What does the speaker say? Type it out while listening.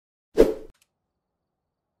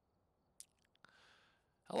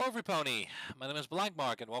Hello everypony, my name is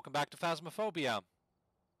Blancmark and welcome back to Phasmophobia.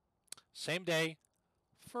 Same day,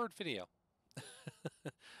 third video.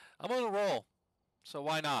 I'm on a roll, so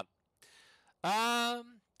why not?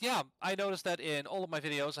 Yeah, I noticed that in all of my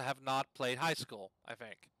videos I have not played Highschool, I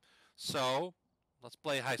think. So, let's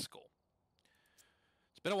play Highschool.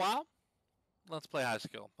 It's been a while, let's play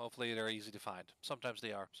Highschool. Hopefully they're easy to find. Sometimes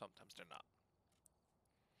they are, sometimes they're not.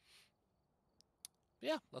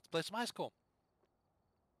 Yeah, let's play some Highschool.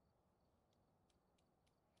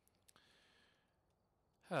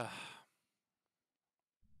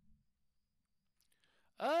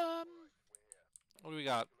 What do we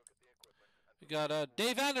got? We got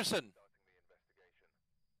Dave Anderson.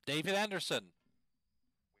 David Anderson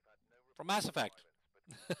from Mass Effect.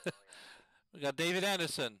 We got David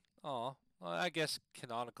Anderson. Oh, well, I guess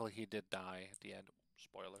canonically he did die at the end.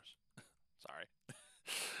 Spoilers. Sorry.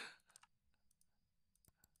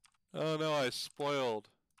 Oh no, I spoiled.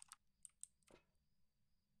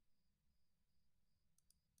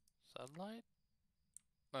 Sunlight?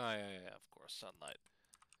 Oh yeah, of course, sunlight.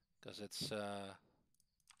 Because it's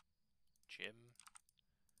Jim.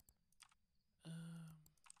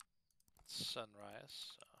 It's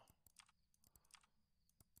sunrise. So.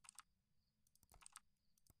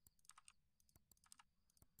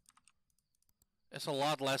 It's a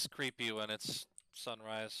lot less creepy when it's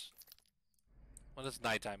sunrise. When it's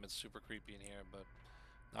nighttime, it's super creepy in here, but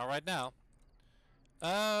not right now.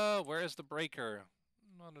 Where is the breaker?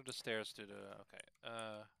 Under the stairs to the... Okay,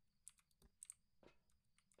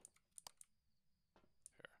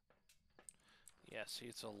 here. Yeah, see,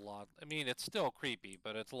 it's a lot... I mean, it's still creepy,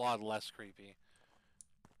 but it's a lot less creepy.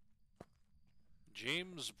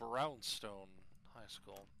 James Brownstone High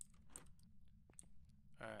School.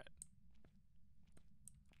 Alright.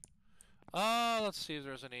 Let's see if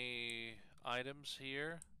there's any items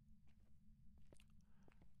here.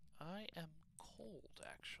 I am cold,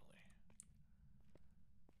 actually.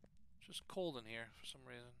 Just cold in here for some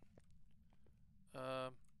reason.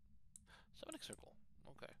 Sonic circle.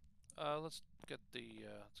 Okay. Let's get the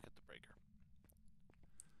breaker.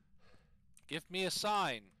 Give me a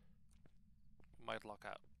sign. Might lock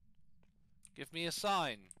out. Give me a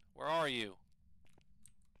sign. Where are you?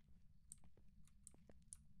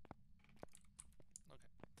 Okay.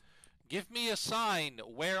 Give me a sign.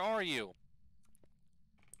 Where are you?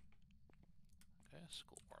 Okay,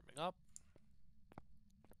 school warming up.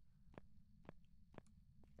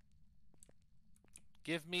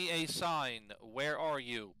 Give me a sign. Where are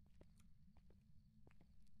you?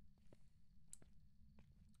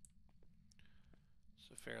 It's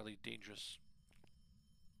a fairly dangerous...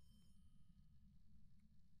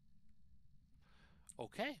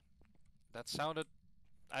 Okay. That sounded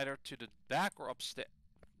either to the back or upstairs.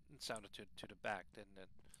 It sounded to the back, didn't it?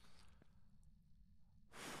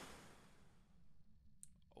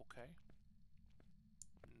 Okay.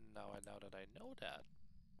 Now that I know that,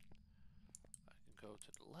 I can go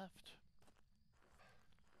to the left.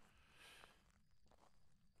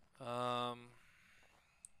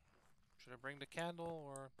 Should I bring the candle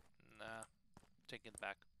or nah? Take it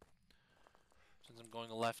back. Since I'm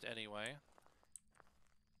going left anyway,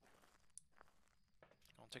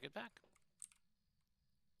 I'll take it back.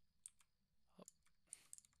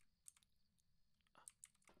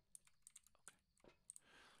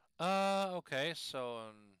 Okay,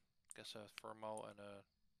 so guess a thermo and a...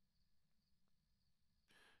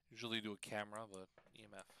 Usually do a camera, but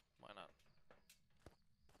EMF, why not?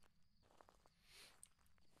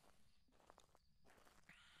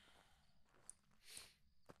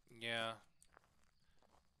 Yeah.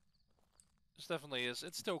 This definitely is.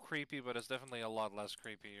 It's still creepy, but it's definitely a lot less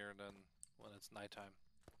creepier than when it's nighttime.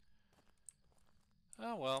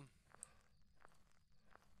 Oh well.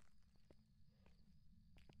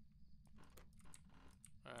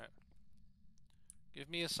 Alright. Give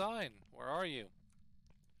me a sign. Where are you?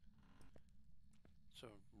 It's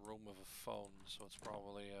a room with a phone, so it's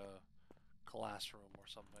probably a classroom or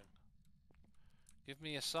something. Give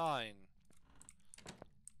me a sign.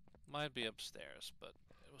 Might be upstairs, but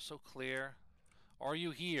it was so clear. Are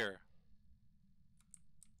you here?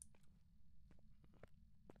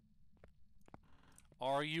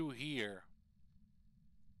 Are you here?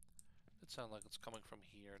 It sounds like it's coming from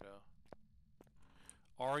here, though.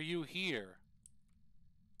 Are you here?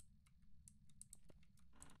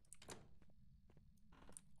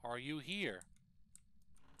 Are you here?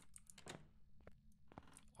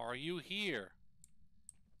 Are you here?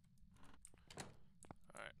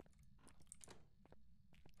 Alright.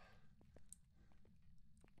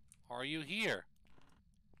 Are you here?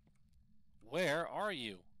 Where are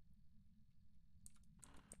you?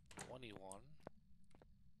 21.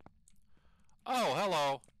 Oh,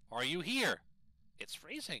 hello. Are you here? It's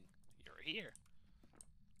freezing. You're here.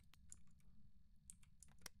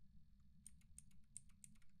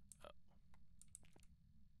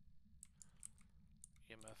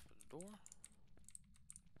 EMF for the door.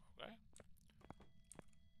 Okay.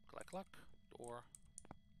 Clack, clack. Door.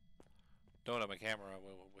 Don't have my camera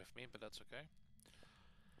with me, but that's okay.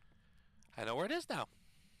 I know where it is now.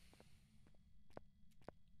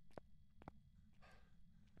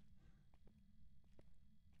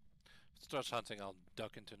 If it starts hunting, I'll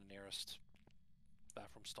duck into the nearest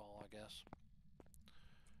bathroom stall, I guess.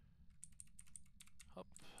 Up.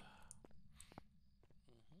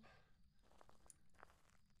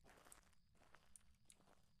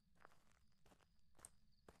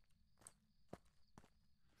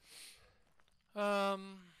 I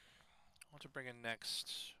want to bring in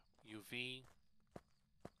next UV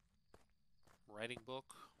writing book.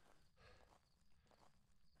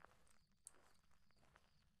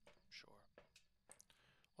 Sure.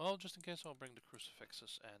 Well, just in case, I'll bring the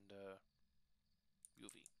crucifixes and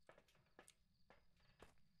UV.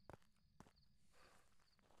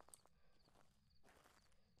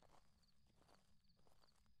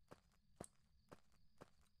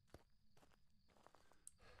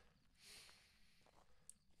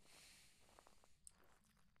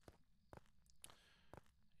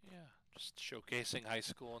 Yeah, just showcasing high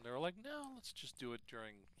school, and they were like, no, let's just do it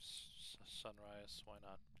during sunrise. Why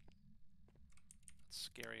not? It's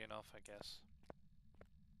scary enough, I guess.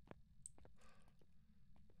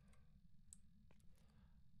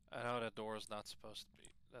 I know that door is not supposed to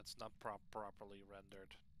be. That's not properly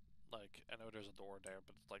rendered. Like, I know there's a door there,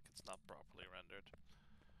 but like it's not properly rendered.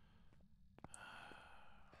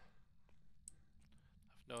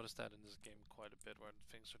 I've noticed that in this game quite a bit, where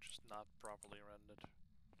things are just not properly rendered.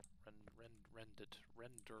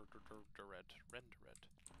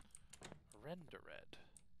 Rendered.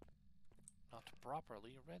 Not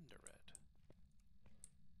properly rendered.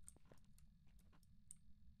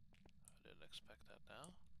 I didn't expect that now.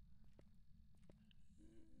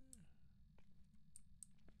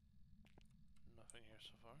 Nothing here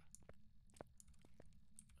so far.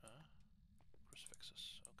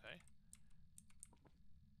 Crucifixes, okay.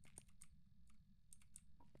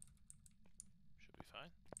 Should be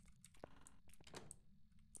fine.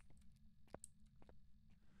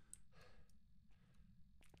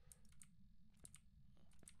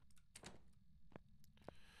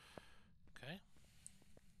 Okay.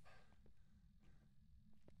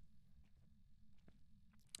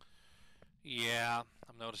 Yeah,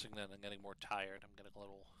 I'm noticing that I'm getting more tired. I'm getting a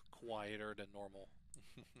little quieter than normal.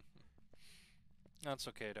 That's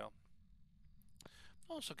okay though.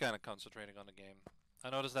 I'm also kind of concentrating on the game. I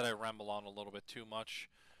noticed that I ramble on a little bit too much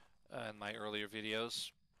in my earlier videos.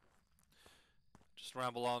 Just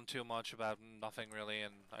ramble on too much about nothing really,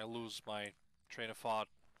 and I lose my train of thought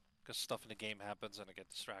because stuff in the game happens and I get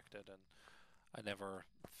distracted and I never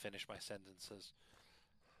finish my sentences.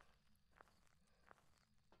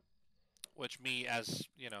 Which me, as,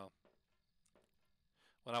 you know,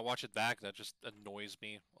 when I watch it back, that just annoys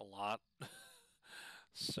me a lot.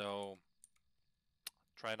 So,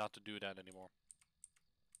 try not to do that anymore.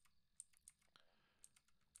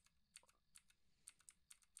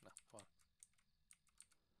 No, come on.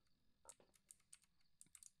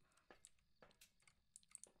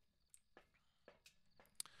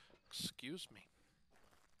 Excuse me.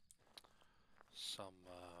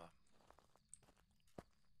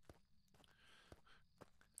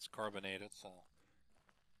 It's carbonated, so.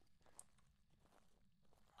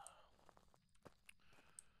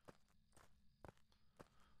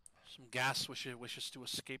 Some gas wishes to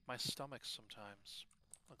escape my stomach sometimes.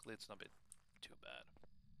 Luckily, it's not a bit too bad.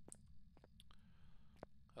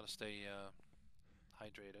 Gotta stay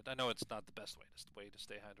hydrated. I know it's not the best way to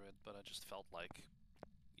stay hydrated, but I just felt like,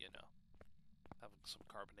 you know, having some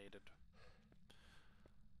carbonated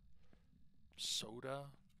soda.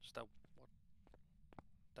 Is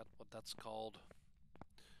that what that's called?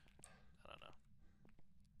 I don't know.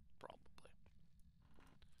 Probably.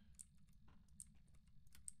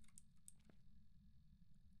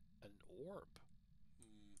 An orb.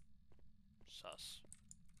 Sus.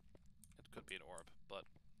 It could be an orb, but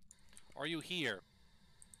are you here?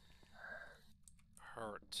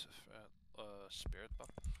 Hurt. Spirit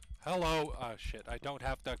box. Hello. Shit. I don't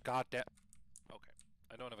have the goddamn. Okay.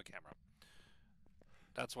 I don't have a camera.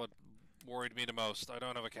 That's what worried me the most. I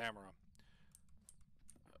don't have a camera.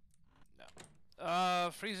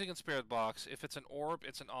 No. Freezing and spirit box. If it's an orb,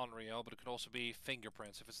 it's an unreal, but it could also be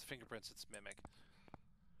fingerprints. If it's the fingerprints, it's mimic.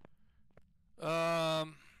 I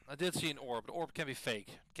did see an orb. The orb can be fake.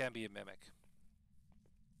 It can be a mimic.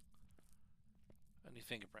 Any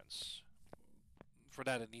fingerprints. For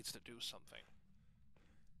that, it needs to do something.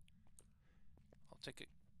 I'll take a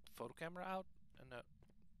photo camera out and a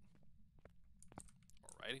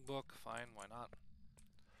writing book. Fine, why not?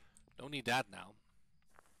 Don't need that now.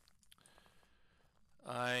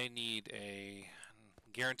 I need a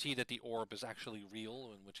guarantee that the orb is actually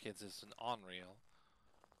real, in which case it's an unreal.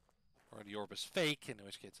 Or the orb is fake, in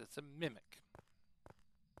which case it's a mimic.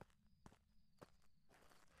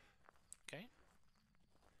 Okay.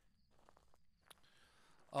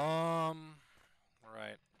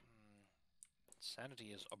 Right. Sanity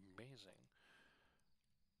is amazing.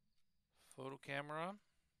 Photo camera.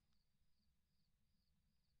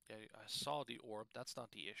 Yeah, I saw the orb. That's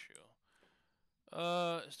not the issue.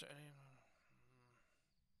 Is there any...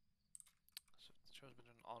 So it shows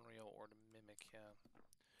between an unreal or the mimic, yeah.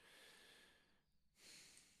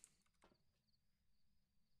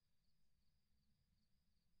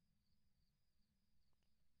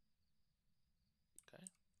 Okay.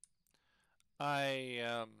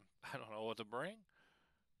 I don't know what to bring.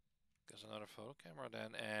 Guess another photo camera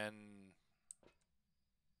then, and...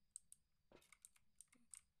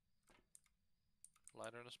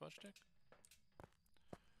 lighter and a smudge stick?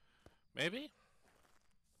 Maybe?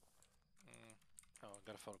 Oh, I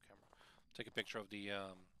got a photo camera. Take a picture of the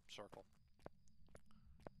circle.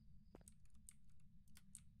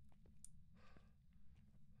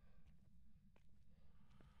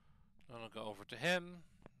 Then I'll go over to him.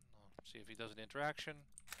 I'll see if he does an interaction.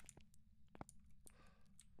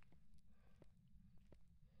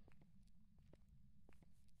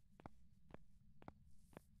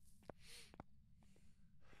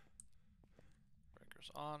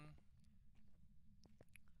 Breaker's on.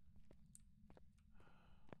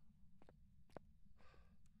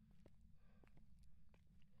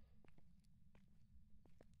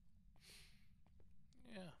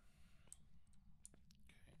 Yeah.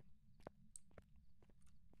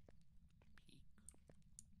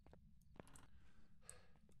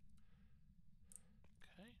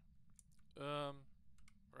 Okay. Peek. Okay.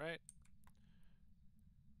 Right.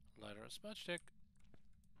 Lighter and smudge stick.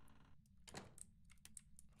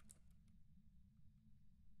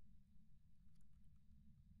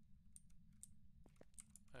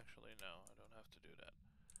 Actually, no, I don't have to do that.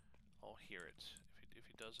 I'll hear it. If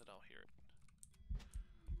he does it, I'll hear it.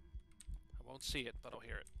 I won't see it, but I'll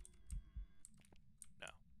hear it. No.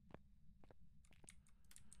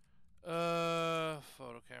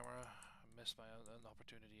 Photo camera. I missed my own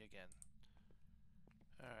opportunity again.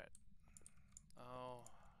 Alright. I'll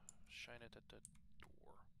shine it at the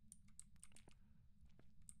door.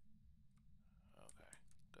 Okay,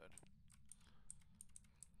 good.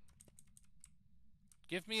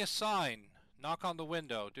 Give me a sign. Knock on the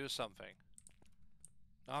window. Do something.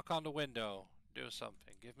 Knock on the window. Do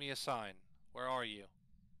something. Give me a sign. Where are you?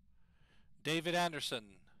 David Anderson.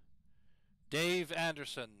 Dave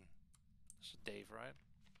Anderson. This is Dave, right?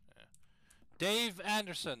 Yeah. Dave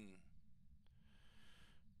Anderson.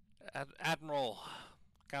 Admiral.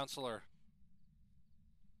 Counselor.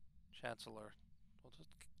 Chancellor. What is it?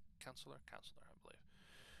 Counselor? Counselor, I believe.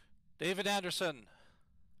 David Anderson.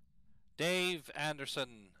 Dave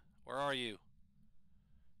Anderson. Where are you?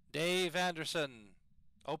 Dave Anderson.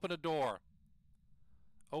 Open a door.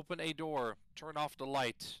 Open a door. Turn off the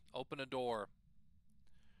light. Open a door.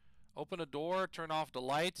 Open a door. Turn off the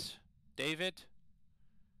light. David?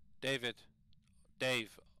 David.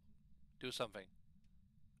 Dave. Do something.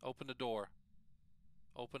 Open the door.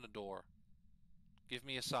 Open the door. Give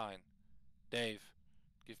me a sign. Dave.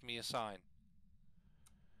 Give me a sign.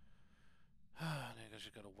 I guess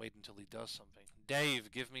you're gonna wait until he does something.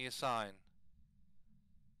 Dave, give me a sign.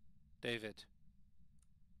 David.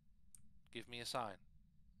 Give me a sign.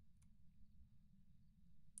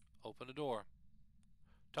 Open the door.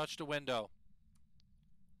 Touch the window.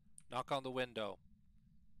 Knock on the window.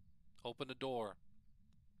 Open the door.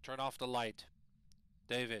 Turn off the light.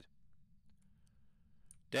 David.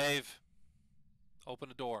 Dave. Open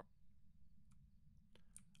the door.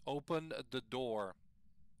 Open the door.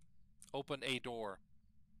 Open a door.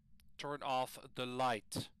 Turn off the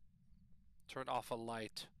light. Turn off a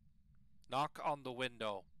light. Knock on the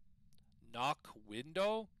window. Knock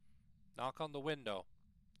window? Knock on the window.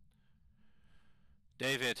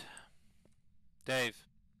 David. Dave.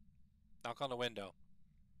 Knock on the window.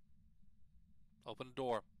 Open the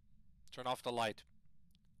door. Turn off the light.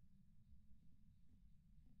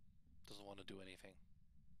 Doesn't want to do anything.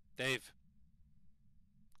 Dave.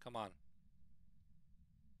 Come on.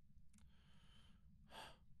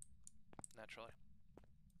 Naturally.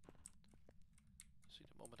 See,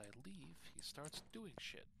 the moment I leave, he starts doing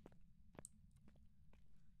shit.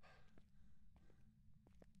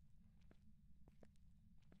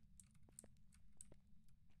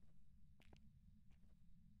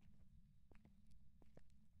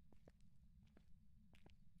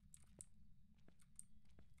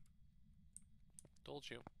 Told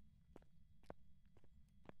you.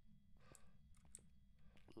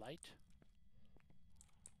 Light?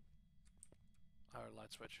 Our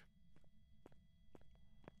light switch.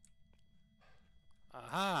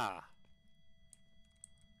 Aha!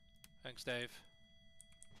 Thanks, Dave.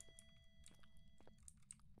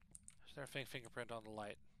 Is there a fingerprint on the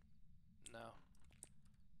light? No.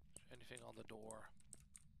 Anything on the door?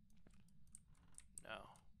 No.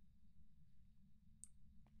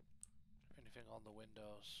 Anything on the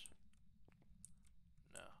windows?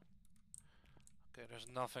 No. Okay, there's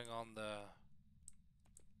nothing on the...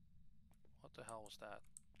 What the hell was that?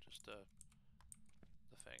 Just the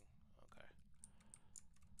thing.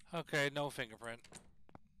 Okay. Okay, no fingerprint.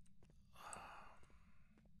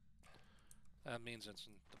 That means it's...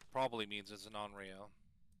 probably means it's an on-Rio.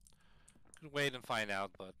 Could wait and find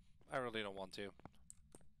out, but I really don't want to.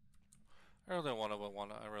 I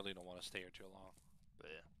really don't want to stay here too long. But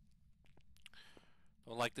yeah.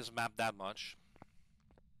 Don't like this map that much.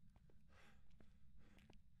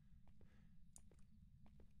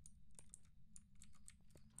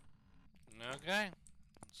 Okay.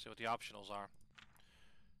 Let's see what the optionals are.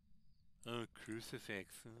 Oh,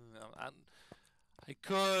 crucifix. I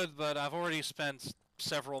could, but I've already spent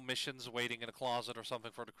several missions waiting in a closet or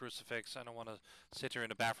something for the crucifix. I don't want to sit here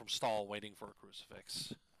in a bathroom stall waiting for a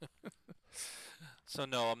crucifix. So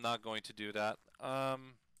no, I'm not going to do that.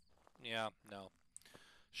 Yeah, no.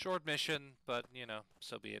 Short mission, but, you know,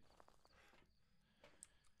 so be it.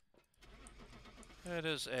 It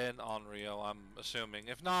is an on-Rio, I'm assuming.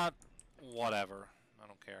 If not, whatever. I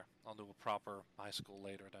don't care. I'll do a proper high school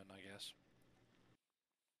later then, I guess.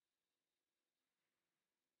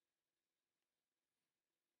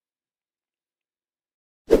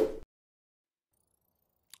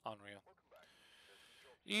 On-Rio.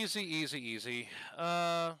 Easy, easy, easy.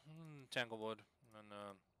 Tanglewood. And,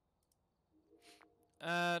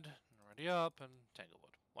 add, ready up, and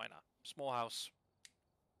Tanglewood. Why not? Small house.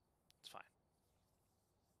 It's fine.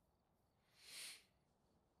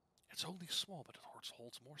 It's only small, but it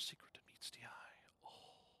holds more secret than meets the eye.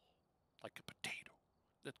 Oh. Like a potato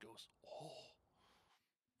that goes, oh.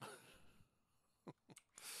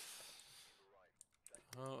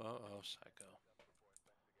 Oh, psycho.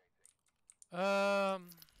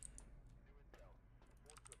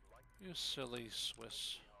 You silly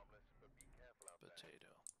Swiss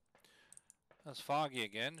potato. That's foggy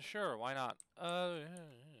again. Sure, why not?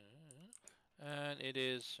 And it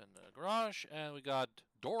is in the garage, and we got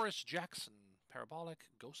Doris Jackson, parabolic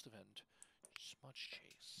ghost event, smudge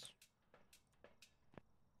chase.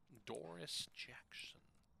 Doris Jackson,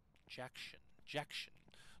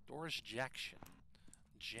 Doris Jackson,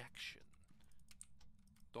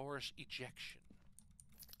 Doris ejection.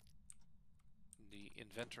 The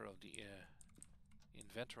inventor of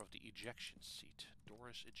the ejection seat,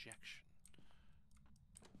 Doris ejection.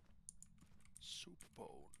 Soup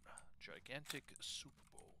bone, gigantic soup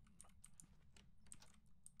bone.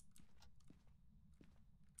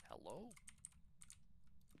 Hello?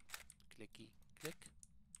 Clicky click.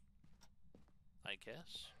 I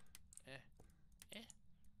guess. I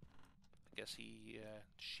guess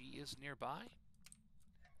she is nearby.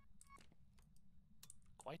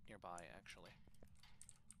 Quite nearby, actually.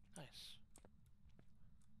 Nice.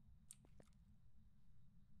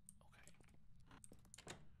 Okay.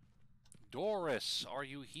 Doris, are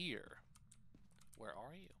you here? Where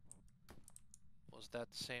are you? Was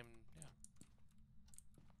that the same? Yeah.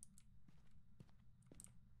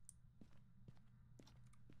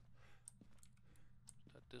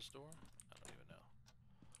 Is that this door? I don't even know.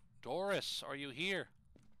 Doris, are you here?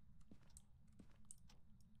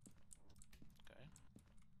 Okay.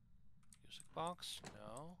 Music box?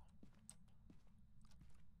 No.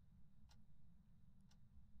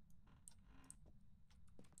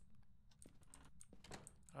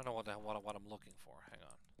 I don't know what I'm looking for. Hang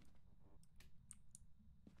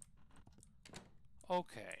on.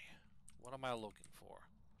 Okay. What am I looking for?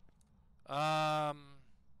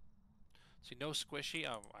 See, no squishy.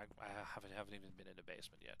 Oh, I haven't even been in the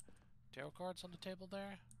basement yet. Tarot cards on the table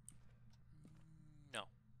there? No.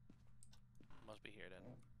 Must be here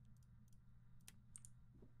then.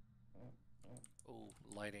 Ooh,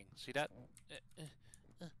 lighting. See that?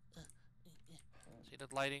 See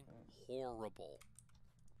that lighting? Horrible.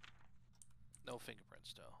 No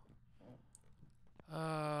fingerprints though.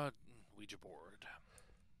 Ouija board.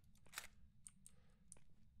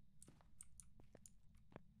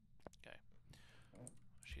 Okay.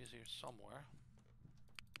 She's here somewhere.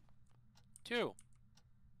 2.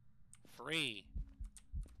 3.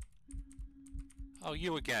 Oh,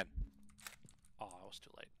 you again. Oh, I was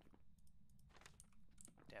too late.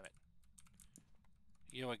 Damn it.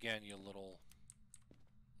 You again, you little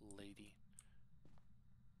lady.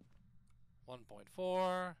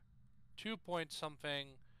 1.4, 2 point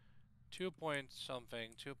something, 2 point something,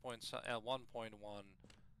 1.1,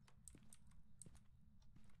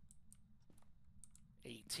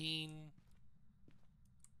 18,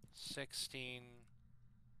 16,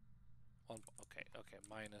 1, okay,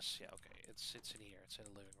 minus, yeah, okay, it's in here, it's in the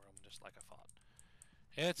living room, just like I thought.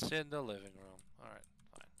 It's in the living room. Alright,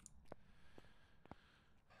 fine.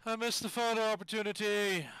 I missed the photo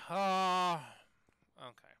opportunity. Okay.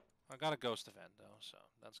 I got a ghost event, though, so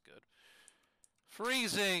that's good.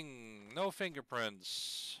 Freezing! No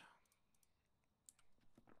fingerprints.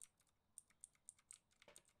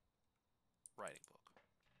 Writing book.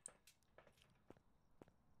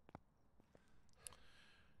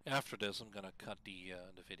 After this, I'm gonna cut the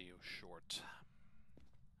video short.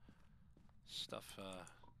 Stuff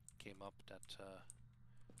came up that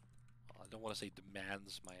I don't want to say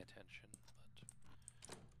demands my attention,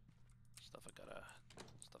 but stuff I gotta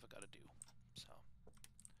do. So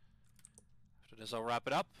after this, I'll wrap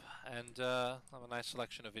it up and have a nice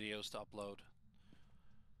selection of videos to upload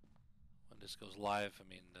when this goes live. I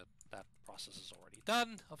mean that process is already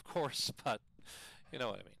done, of course, but you know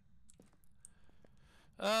what I mean.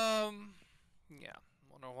 Yeah.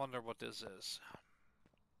 Wonder what this is.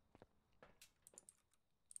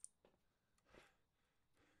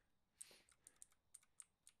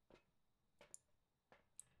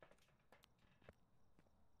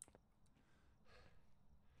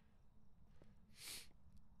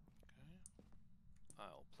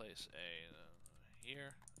 I'll place a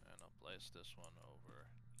here, and I'll place this one over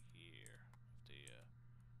here.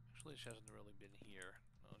 Actually, she hasn't really been here.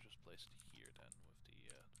 I'll just place it here then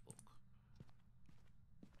with the book.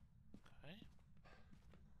 Okay.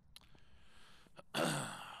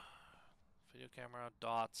 Video camera,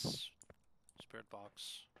 dots, spirit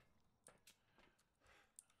box.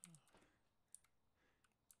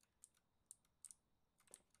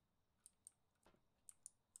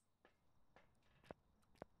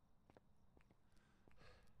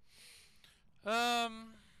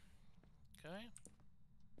 Okay.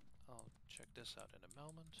 I'll check this out in a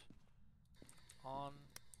moment. On.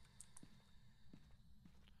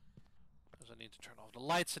 Because I need to turn off the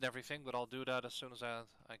lights and everything, but I'll do that as soon as I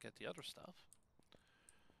get the other stuff.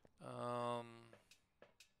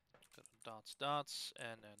 Dots,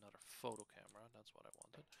 and another photo camera. That's what I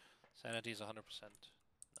wanted. Sanity's 100%.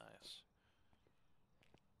 Nice.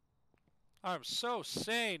 I'm so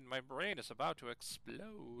sane, my brain is about to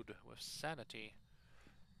explode with sanity.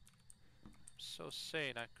 I'm so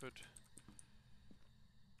sane, I could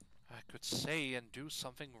say and do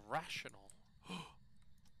something rational.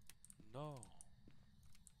 No.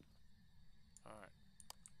 Alright.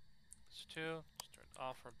 This two, just turn it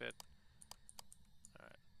off for a bit.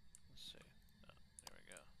 Alright, let's see. Oh, there we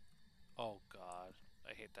go. Oh god,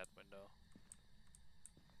 I hate that window.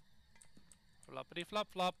 Floppity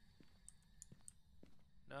flop flop.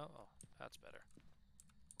 No? Oh, that's better.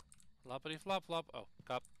 Floppity flop flop. Oh,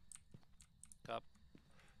 cup. Cup.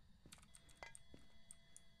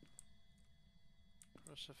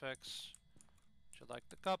 Crucifix. Would you like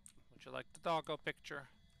the cup? Would you like the doggo picture?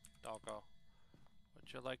 Doggo.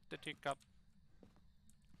 Would you like the teacup?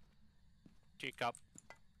 Teacup.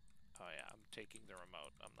 Oh yeah, I'm taking the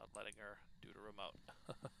remote. I'm not letting her do the remote.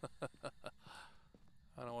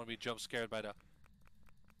 I don't want to be jump scared by the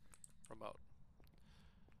remote.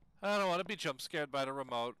 I don't want to be jump scared by the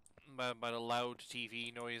remote, by the loud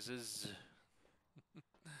TV noises.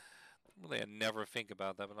 Really, I never think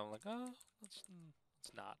about that, but I'm like, oh, it's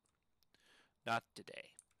not. Not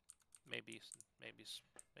today. Maybe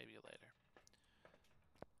later.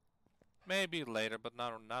 Maybe later, but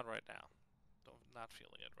not right now. Not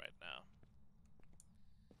feeling it right now.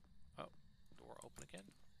 Oh, door open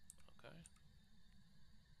again? Okay.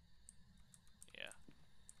 Yeah.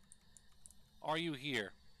 Are you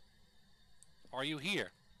here? Are you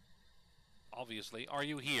here? Obviously, are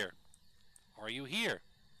you here? Are you here?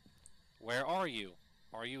 Where are you?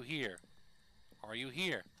 Are you here? Are you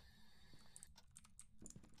here?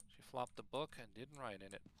 She flopped the book and didn't write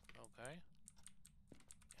in it. Okay.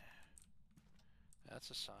 That's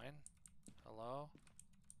a sign. Hello?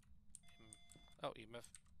 Oh, EMF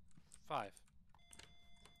 5.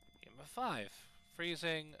 EMF 5.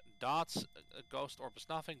 Freezing. Dots. Ghost orb is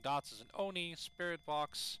nothing. Dots is an Oni. Spirit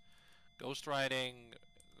box. Ghost writing.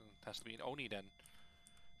 Has to be an Oni then.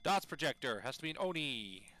 Dots projector. Has to be an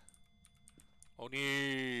Oni.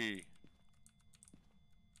 Oni.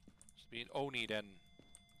 Has to be an Oni then.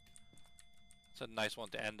 It's a nice one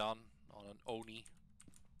to end on an Oni.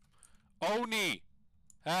 Oni!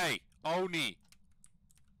 Hey! Oni!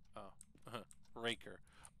 Raker.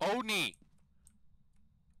 Oni!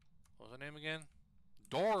 What was her name again?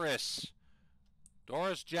 Doris!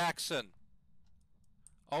 Doris Jackson.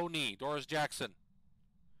 Oni. Doris Jackson.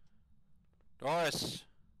 Doris.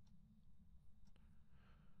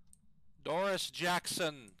 Doris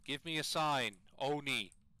Jackson. Give me a sign.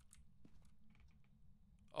 Oni.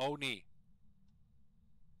 Oni.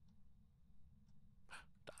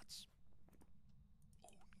 Dots.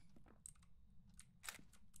 Oni.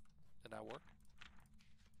 Did that work?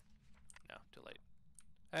 No, too late.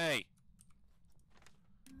 Hey!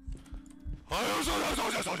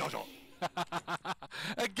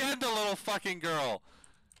 Again, the little fucking girl.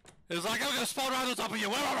 It's like, I'm gonna spawn right on top of you.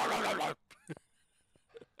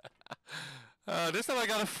 This time I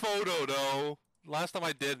got a photo, though. Last time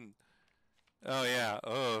I didn't. Oh, yeah.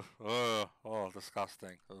 Oh,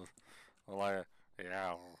 disgusting. Well,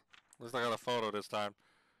 yeah. At least I got a photo this time.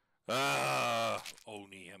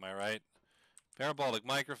 Oni, am I right? Parabolic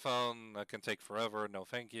microphone. That can take forever. No,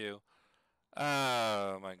 thank you.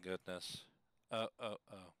 Oh, my goodness.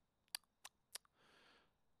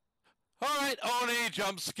 Alright, Oni,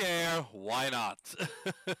 jump scare. Why not?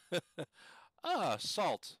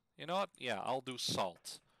 Salt. You know what? Yeah, I'll do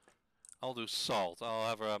salt. I'll do salt.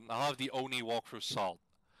 I'll have the Oni walk through salt.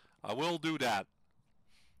 I will do that.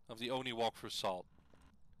 Of the Oni walk through salt.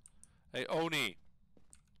 Hey, Oni.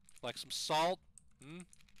 Like some salt? Hmm?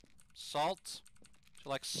 Salt? Do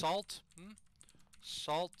you like salt? Hmm?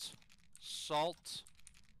 Salt? Salt?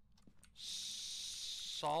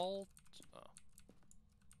 Salt? Oh.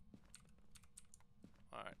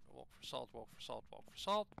 Alright, walk for salt, walk for salt, walk for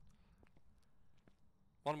salt.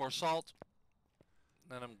 One more salt.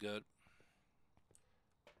 Then I'm good.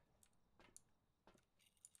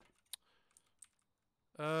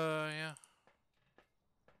 Yeah.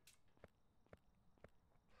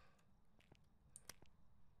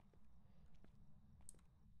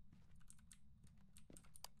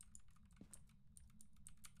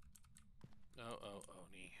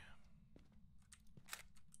 Oni.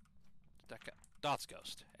 Dots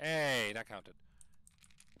ghost. Hey, that counted.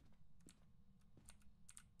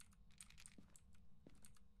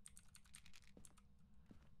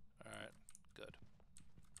 Alright, good.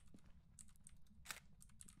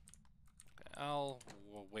 Okay, I'll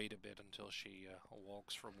wait a bit until she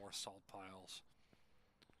walks for more salt piles.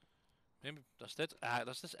 Maybe does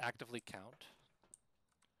this actively count?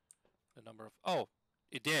 The number of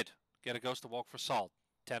it did. Get a ghost to walk for salt.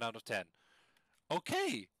 10 out of 10.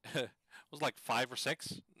 Okay. It was like 5 or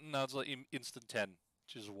 6. No, it's like instant 10.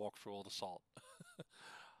 Just walk through all the salt.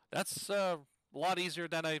 That's a lot easier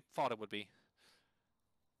than I thought it would be.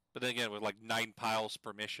 But then again, with like 9 piles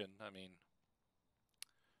per mission, I mean,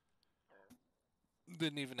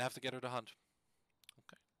 didn't even have to get her to hunt.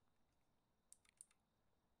 Okay.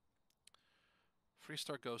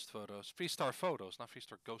 3-star ghost photos. 3-star photos, not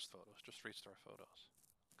 3-star ghost photos. Just 3-star photos.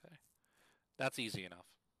 Okay. That's easy enough.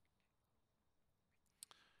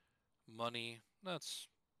 Money, that's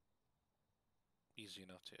easy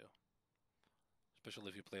enough too. Especially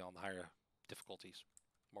if you play on higher difficulties.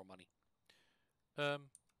 More money. You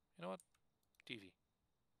know what? TV.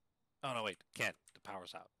 Oh no, wait, can't. The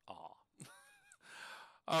power's out. Aw.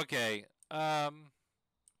 Okay.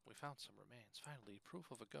 We found some remains. Finally,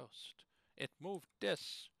 proof of a ghost. It moved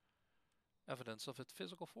this. Evidence of its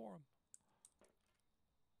physical form.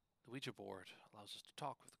 The Ouija board allows us to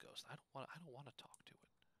talk with the ghost. I don't want to talk to it.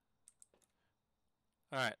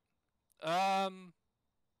 Alright.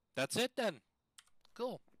 That's it then.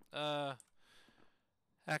 Cool.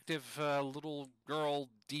 Active little girl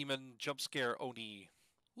demon jump scare Oni.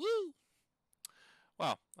 Woo!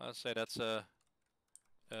 Wow, I'd say that's a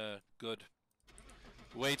good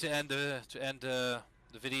way to end the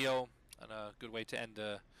video, and a good way to end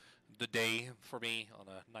the day for me on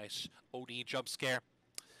a nice Oni jump scare.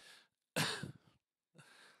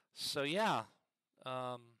 So yeah,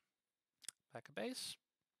 back at base.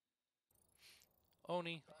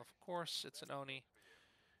 Oni, of course, it's an Oni.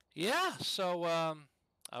 Yeah, so I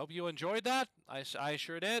hope you enjoyed that. I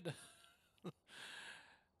sure did.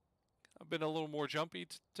 I've been a little more jumpy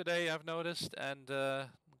today, I've noticed, and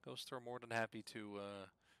Ghosts are more than happy to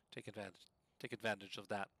take advantage of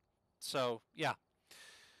that. So yeah.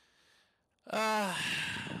 So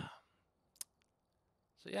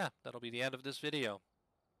yeah, that'll be the end of this video.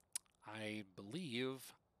 I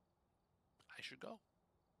believe I should go.